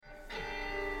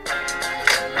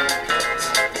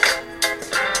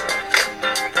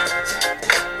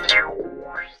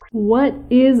What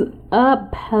is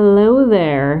up? Hello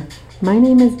there. My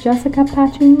name is Jessica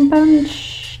Patching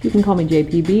Bunch. You can call me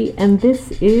JPB, and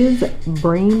this is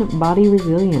Brain Body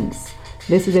Resilience.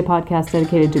 This is a podcast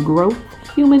dedicated to growth,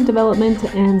 human development,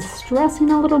 and stressing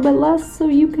a little bit less so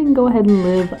you can go ahead and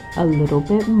live a little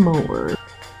bit more.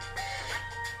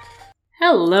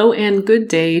 Hello and good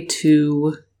day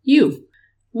to you.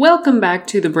 Welcome back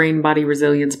to the Brain Body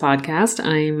Resilience podcast.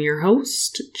 I am your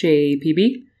host,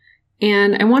 JPB.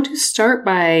 And I want to start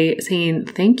by saying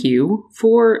thank you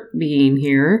for being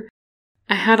here.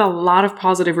 I had a lot of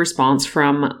positive response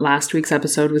from last week's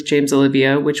episode with James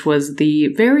Olivia, which was the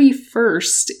very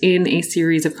first in a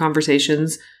series of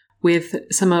conversations with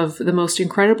some of the most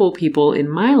incredible people in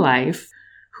my life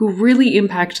who really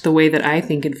impact the way that I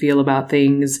think and feel about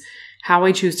things, how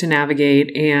I choose to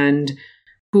navigate, and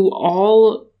who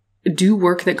all do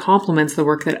work that complements the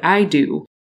work that I do.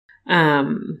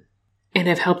 And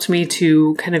have helped me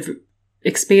to kind of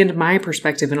expand my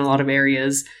perspective in a lot of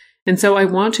areas. And so I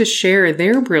want to share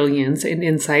their brilliance and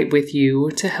insight with you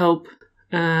to help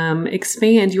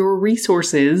expand your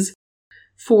resources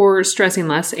for stressing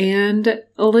less and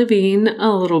living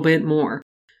a little bit more.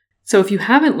 So if you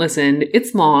haven't listened,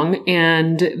 it's long,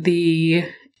 and the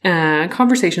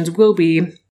conversations will be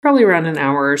probably around an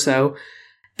hour or so.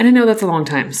 And I know that's a long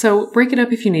time, so break it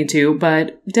up if you need to,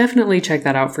 but definitely check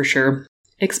that out for sure.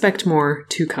 Expect more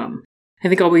to come. I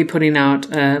think I'll be putting out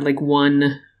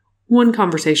one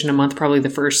conversation a month. Probably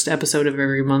the first episode of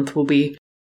every month will be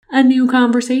a new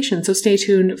conversation, so stay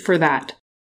tuned for that.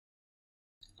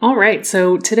 All right,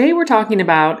 so today we're talking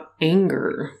about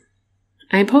anger.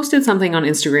 I posted something on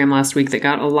Instagram last week that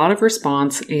got a lot of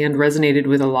response and resonated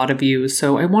with a lot of you,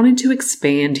 so I wanted to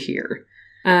expand here.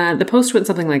 The post went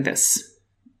something like this.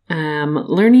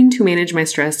 Learning to manage my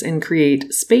stress and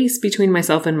create space between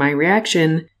myself and my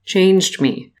reaction changed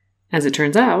me. As it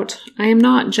turns out, I am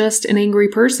not just an angry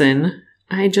person.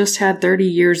 I just had 30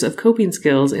 years of coping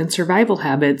skills and survival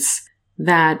habits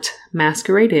that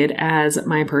masqueraded as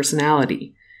my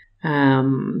personality.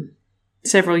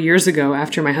 Several years ago,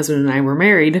 after my husband and I were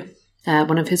married,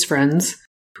 one of his friends,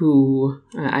 who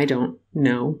I don't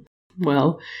know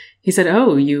well, he said,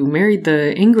 "Oh, you married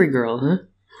the angry girl, huh?"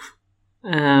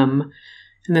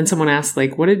 And then someone asked,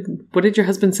 what did your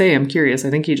husband say? I'm curious. I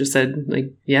think he just said,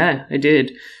 yeah, I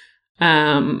did.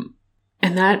 And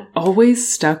that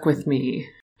always stuck with me.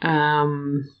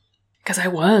 Because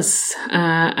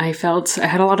I felt I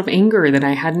had a lot of anger that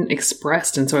I hadn't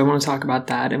expressed. And so I want to talk about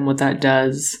that and what that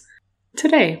does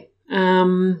today.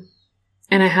 And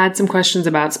I had some questions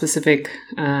about specific,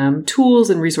 tools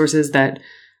and resources that,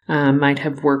 might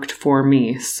have worked for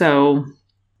me. So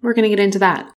we're going to get into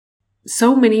that.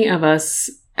 So many of us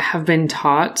have been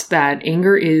taught that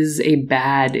anger is a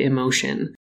bad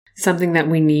emotion, something that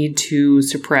we need to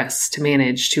suppress, to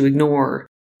manage, to ignore,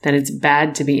 that it's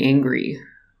bad to be angry.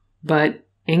 But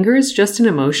anger is just an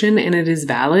emotion, and it is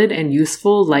valid and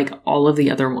useful like all of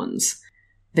the other ones.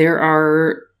 There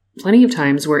are plenty of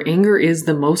times where anger is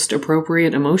the most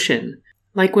appropriate emotion,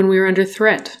 like when we were under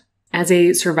threat. As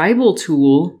a survival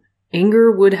tool,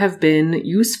 anger would have been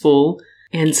useful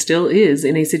and still is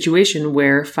in a situation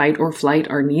where fight or flight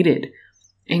are needed.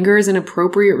 Anger is an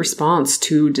appropriate response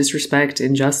to disrespect,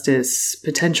 injustice,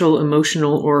 potential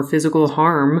emotional or physical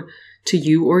harm to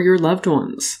you or your loved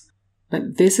ones.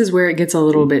 But this is where it gets a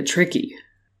little bit tricky.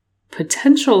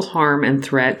 Potential harm and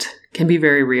threat can be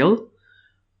very real,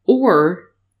 or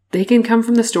they can come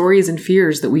from the stories and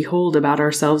fears that we hold about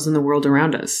ourselves and the world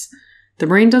around us. The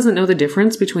brain doesn't know the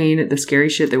difference between the scary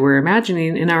shit that we're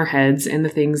imagining in our heads and the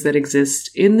things that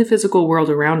exist in the physical world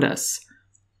around us.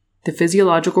 The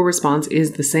physiological response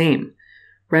is the same.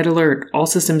 Red alert, all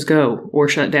systems go, or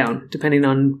shut down, depending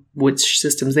on which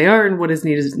systems they are and what is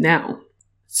needed now.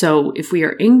 So if we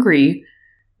are angry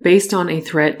based on a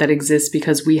threat that exists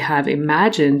because we have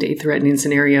imagined a threatening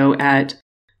scenario at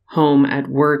home, at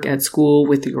work, at school,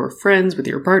 with your friends, with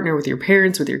your partner, with your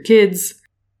parents, with your kids,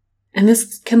 and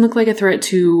this can look like a threat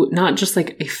to not just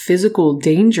a physical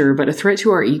danger, but a threat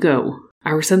to our ego,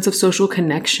 our sense of social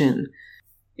connection.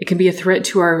 It can be a threat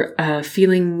to our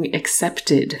feeling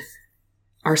accepted,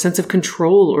 our sense of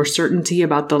control or certainty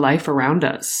about the life around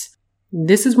us.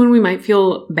 This is when we might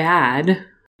feel bad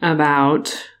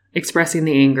about expressing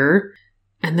the anger.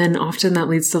 And then often that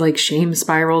leads to shame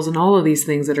spirals and all of these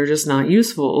things that are just not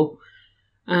useful,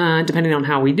 depending on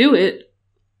how we do it.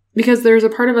 Because there's a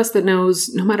part of us that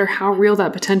knows no matter how real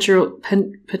that the potential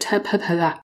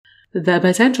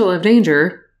of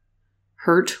danger,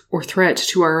 hurt, or threat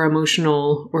to our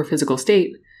emotional or physical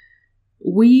state,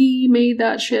 we made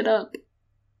that shit up.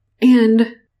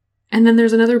 And then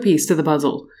there's another piece to the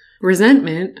puzzle.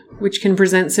 Resentment, which can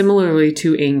present similarly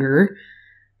to anger,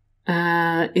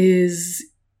 is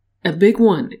a big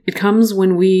one. It comes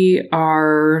when we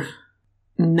are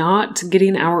not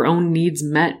getting our own needs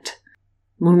met,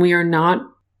 when we are not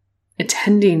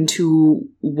attending to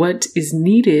what is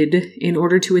needed in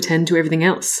order to attend to everything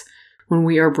else, when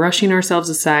we are brushing ourselves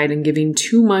aside and giving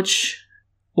too much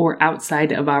or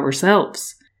outside of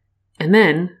ourselves. And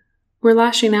then we're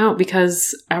lashing out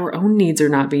because our own needs are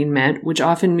not being met, which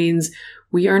often means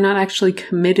we are not actually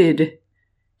committed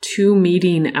to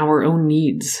meeting our own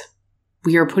needs.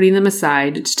 We are putting them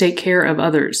aside to take care of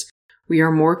others. We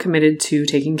are more committed to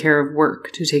taking care of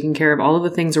work, to taking care of all of the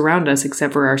things around us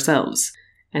except for ourselves.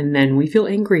 And then we feel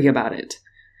angry about it.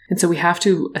 And so we have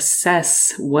to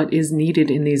assess what is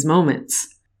needed in these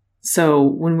moments. So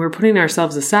when we're putting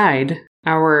ourselves aside,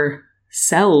 our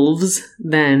selves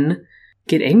then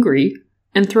get angry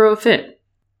and throw a fit.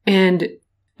 And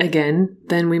again,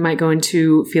 then we might go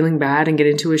into feeling bad and get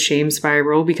into a shame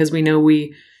spiral because we know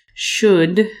we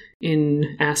should,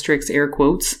 in asterisk air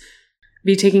quotes,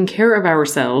 be taking care of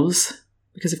ourselves,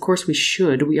 because of course we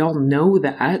should. We all know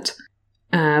that.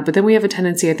 But then we have a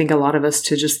tendency, I think a lot of us,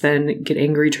 to just then get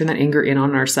angry, turn that anger in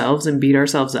on ourselves and beat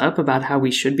ourselves up about how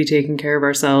we should be taking care of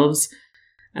ourselves,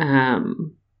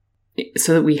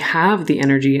 so that we have the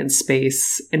energy and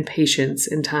space and patience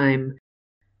and time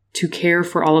to care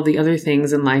for all of the other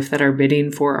things in life that are bidding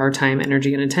for our time,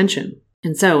 energy, and attention.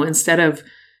 And so instead of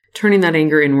turning that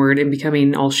anger inward and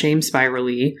becoming all shame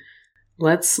spirally,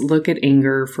 let's look at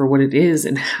anger for what it is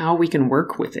and how we can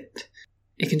work with it.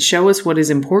 It can show us what is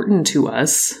important to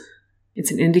us.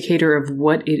 It's an indicator of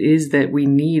what it is that we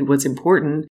need, what's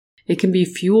important. It can be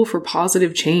fuel for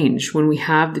positive change when we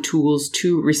have the tools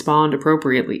to respond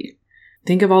appropriately.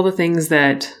 Think of all the things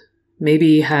that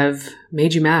maybe have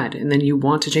made you mad and then you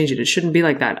want to change it. It shouldn't be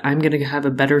like that. I'm going to have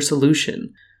a better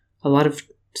solution. A lot of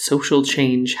social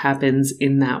change happens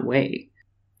in that way.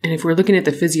 And if we're looking at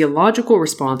the physiological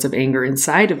response of anger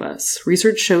inside of us,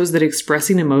 research shows that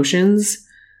expressing emotions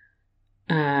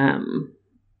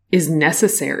is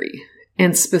necessary.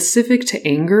 And specific to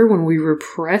anger, when we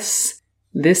repress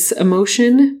this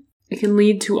emotion, it can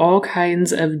lead to all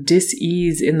kinds of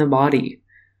dis-ease in the body,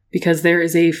 because there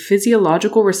is a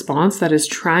physiological response that is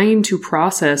trying to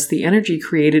process the energy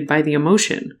created by the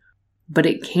emotion, but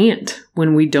it can't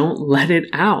when we don't let it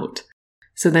out.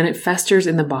 So then it festers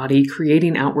in the body,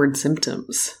 creating outward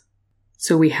symptoms.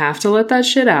 So we have to let that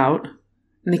shit out.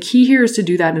 And the key here is to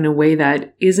do that in a way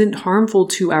that isn't harmful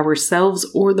to ourselves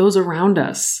or those around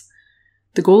us.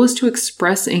 The goal is to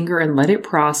express anger and let it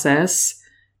process,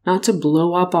 not to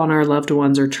blow up on our loved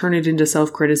ones or turn it into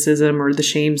self-criticism or the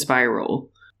shame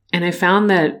spiral. And I found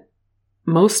that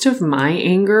most of my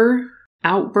anger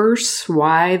outbursts,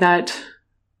 why that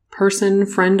person,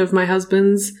 friend of my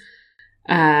husband's,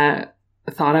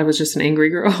 thought I was just an angry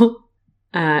girl.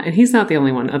 And he's not the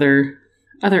only one.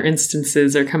 Other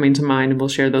instances are coming to mind, and we'll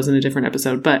share those in a different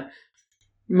episode. But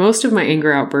most of my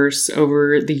anger outbursts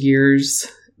over the years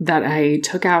that I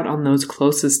took out on those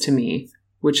closest to me,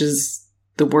 which is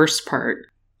the worst part,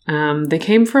 they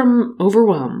came from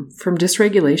overwhelm, from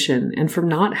dysregulation, and from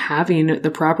not having the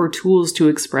proper tools to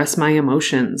express my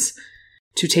emotions,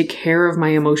 to take care of my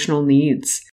emotional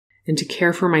needs, and to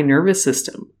care for my nervous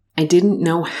system. I didn't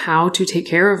know how to take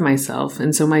care of myself,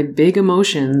 and so my big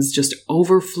emotions just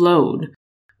overflowed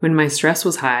when my stress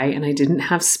was high and I didn't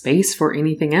have space for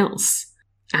anything else.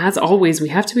 As always, we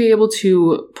have to be able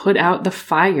to put out the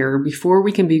fire before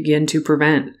we can begin to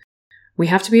prevent. We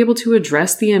have to be able to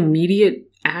address the immediate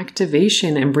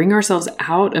activation and bring ourselves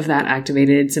out of that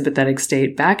activated sympathetic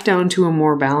state back down to a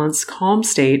more balanced, calm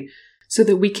state so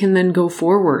that we can then go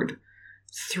forward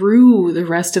through the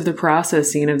rest of the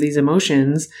processing of these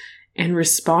emotions and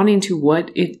responding to what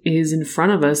it is in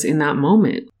front of us in that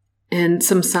moment. And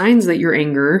some signs that your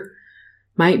anger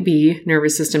might be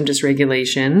nervous system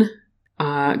dysregulation,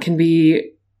 can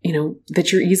be,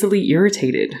 that you're easily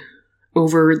irritated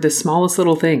over the smallest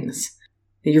little things,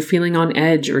 that you're feeling on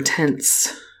edge or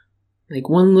tense. Like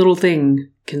one little thing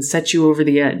can set you over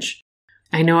the edge.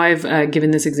 I know I've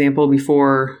given this example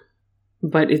before,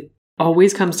 but it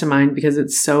always comes to mind because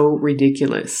it's so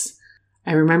ridiculous.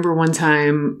 I remember one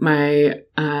time my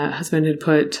husband had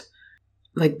put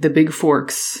like the big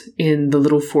forks in the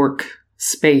little fork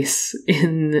space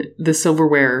in the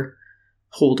silverware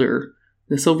holder,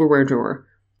 the silverware drawer.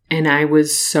 And I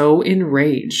was so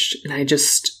enraged and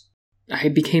I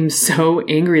became so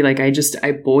angry. Like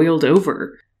I boiled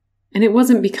over. And it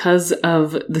wasn't because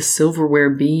of the silverware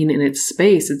being in its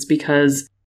space. It's because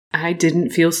I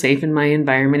didn't feel safe in my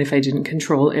environment if I didn't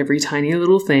control every tiny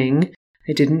little thing.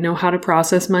 I didn't know how to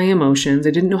process my emotions.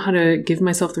 I didn't know how to give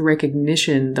myself the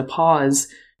recognition, the pause,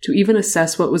 to even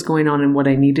assess what was going on and what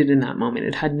I needed in that moment.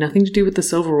 It had nothing to do with the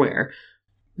silverware.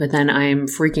 But then I'm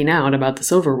freaking out about the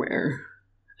silverware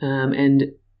and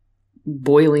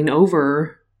boiling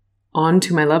over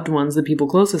onto my loved ones, the people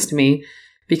closest to me,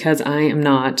 because I am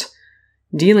not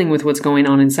dealing with what's going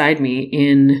on inside me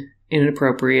in an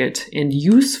appropriate and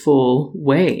useful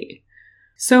way.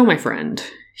 So, my friend,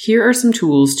 here are some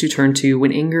tools to turn to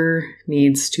when anger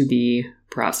needs to be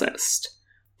processed.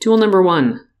 Tool number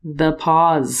 1, the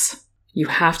pause. You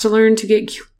have to learn to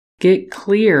get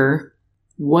clear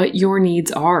what your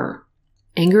needs are.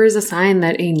 Anger is a sign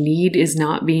that a need is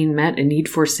not being met, a need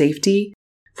for safety,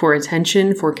 for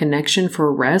attention, for connection,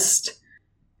 for rest.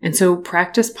 And so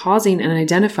practice pausing and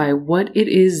identify what it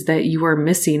is that you are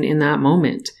missing in that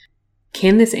moment.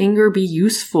 Can this anger be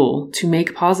useful to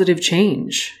make positive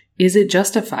change? Is it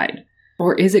justified?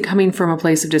 Or is it coming from a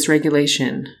place of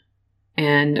dysregulation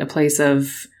and a place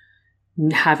of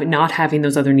not having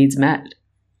those other needs met?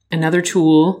 Another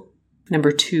tool,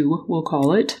 number 2, we'll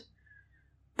call it,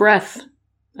 breath.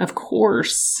 Of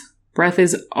course, breath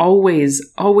is always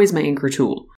my anchor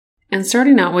tool. And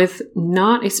starting out with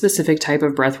not a specific type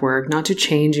of breath work, not to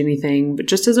change anything, but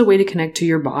just as a way to connect to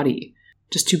your body,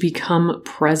 just to become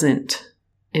present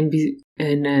and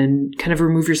kind of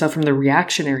remove yourself from the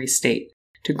reactionary state,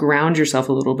 to ground yourself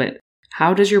a little bit.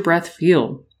 How does your breath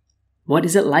feel? What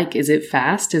is it like? Is it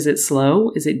fast? Is it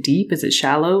slow? Is it deep? Is it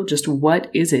shallow? Just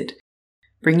what is it?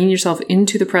 Bringing yourself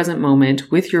into the present moment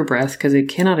with your breath, because it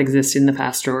cannot exist in the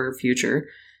past or future.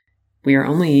 We are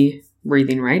only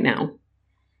breathing right now.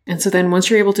 And so then once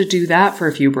you're able to do that for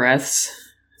a few breaths,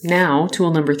 now,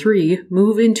 tool number 3,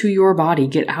 move into your body.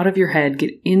 Get out of your head,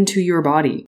 get into your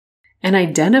body, and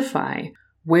identify,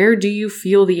 where do you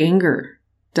feel the anger?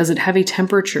 Does it have a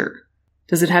temperature?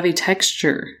 Does it have a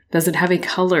texture? Does it have a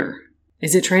color?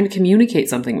 Is it trying to communicate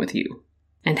something with you?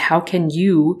 And how can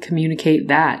you communicate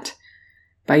that?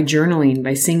 By journaling,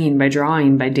 by singing, by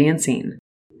drawing, by dancing.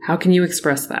 How can you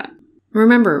express that?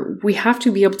 Remember, we have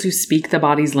to be able to speak the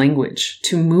body's language,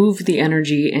 to move the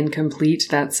energy and complete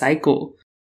that cycle.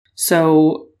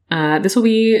 So this will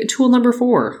be tool number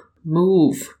 4,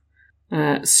 move.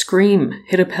 Scream,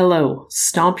 hit a pillow,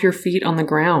 stomp your feet on the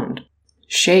ground,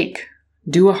 shake,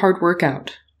 do a hard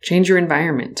workout, change your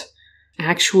environment.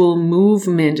 Actual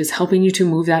movement is helping you to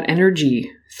move that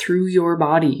energy through your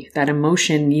body. That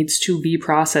emotion needs to be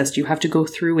processed. You have to go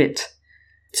through it.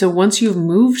 So once you've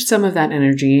moved some of that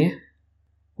energy,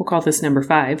 we'll call this number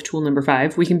 5, tool number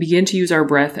 5, we can begin to use our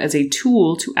breath as a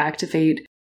tool to activate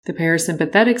the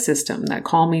parasympathetic system, that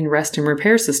calming rest and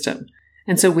repair system.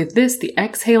 And so with this, the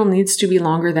exhale needs to be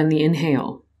longer than the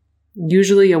inhale,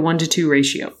 usually a 1-to-2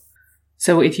 ratio.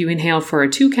 So if you inhale for a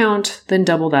 2 count, then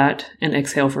double that and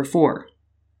exhale for 4.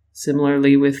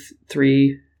 Similarly with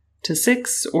 3 to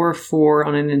 6 or 4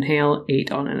 on an inhale,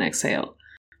 8 on an exhale.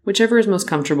 Whichever is most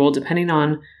comfortable, depending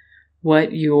on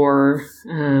what your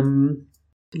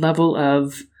level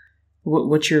of,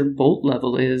 what your bolt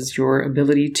level is, your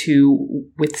ability to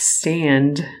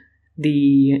withstand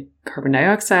the carbon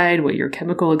dioxide, what your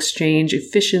chemical exchange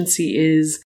efficiency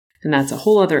is, and that's a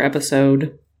whole other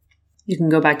episode. You can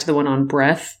go back to the one on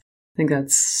breath. I think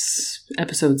that's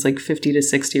episodes like 50 to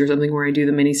 60 or something where I do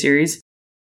the mini series.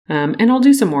 And I'll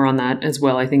do some more on that as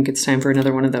well. I think it's time for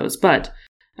another one of those. But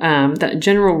that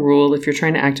general rule, if you're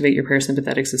trying to activate your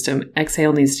parasympathetic system,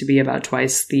 exhale needs to be about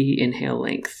twice the inhale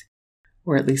length,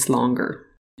 or at least longer.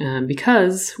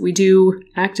 Because we do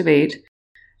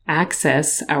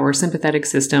access our sympathetic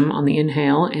system on the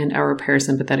inhale and our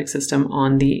parasympathetic system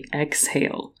on the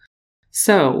exhale.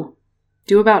 So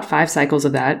do about 5 cycles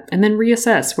of that and then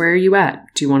reassess. Where are you at?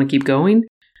 Do you want to keep going?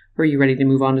 Or are you ready to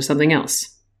move on to something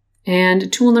else?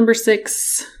 And tool number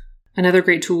 6, another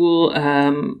great tool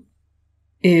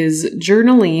is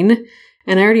journaling.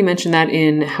 And I already mentioned that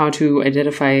in how to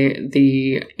identify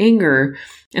the anger.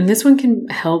 And this one can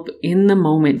help in the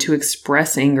moment to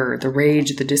express anger, the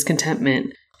rage, the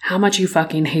discontentment, how much you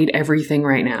fucking hate everything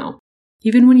right now.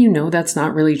 Even when you know that's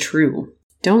not really true.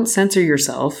 Don't censor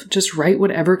yourself. Just write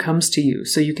whatever comes to you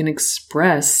so you can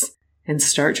express and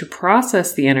start to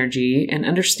process the energy and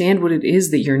understand what it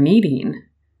is that you're needing.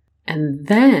 And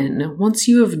then once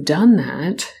you have done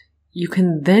that, you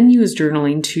can then use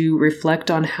journaling to reflect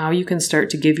on how you can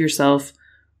start to give yourself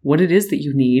what it is that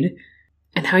you need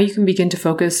and how you can begin to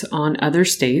focus on other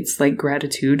states like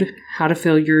gratitude, how to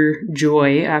feel your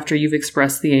joy after you've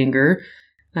expressed the anger,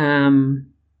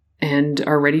 and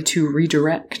are ready to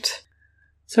redirect.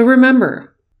 So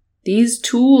remember, These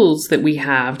tools that we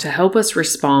have to help us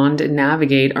respond and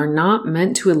navigate are not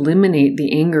meant to eliminate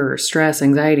the anger, stress,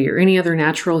 anxiety, or any other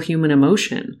natural human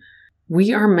emotion.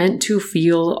 We are meant to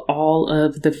feel all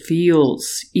of the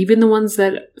feels, even the ones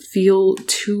that feel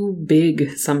too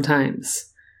big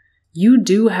sometimes. You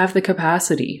do have the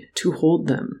capacity to hold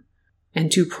them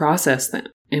and to process them.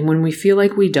 And when we feel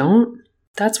like we don't,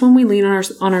 that's when we lean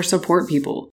on our support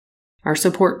people, our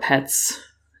support pets,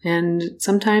 and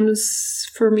sometimes,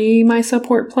 for me, my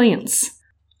support plants.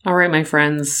 All right, my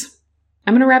friends,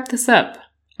 I'm going to wrap this up.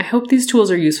 I hope these tools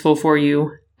are useful for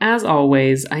you. As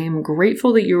always, I am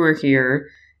grateful that you are here.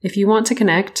 If you want to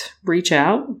connect, reach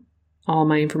out. All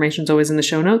my information is always in the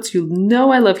show notes. You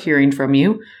know I love hearing from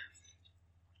you.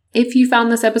 If you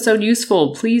found this episode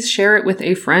useful, please share it with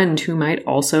a friend who might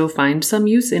also find some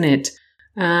use in it.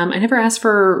 I never asked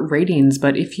for ratings,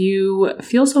 but if you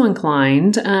feel so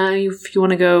inclined, if you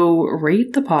want to go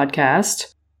rate the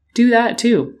podcast, do that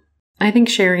too. I think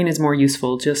sharing is more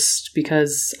useful just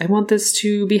because I want this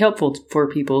to be helpful for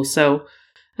people. So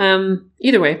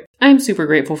either way, I'm super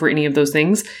grateful for any of those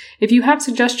things. If you have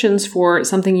suggestions for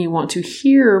something you want to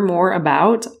hear more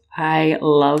about, I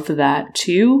love that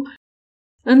too.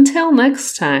 Until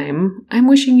next time, I'm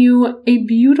wishing you a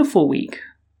beautiful week.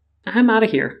 I'm out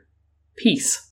of here. Peace.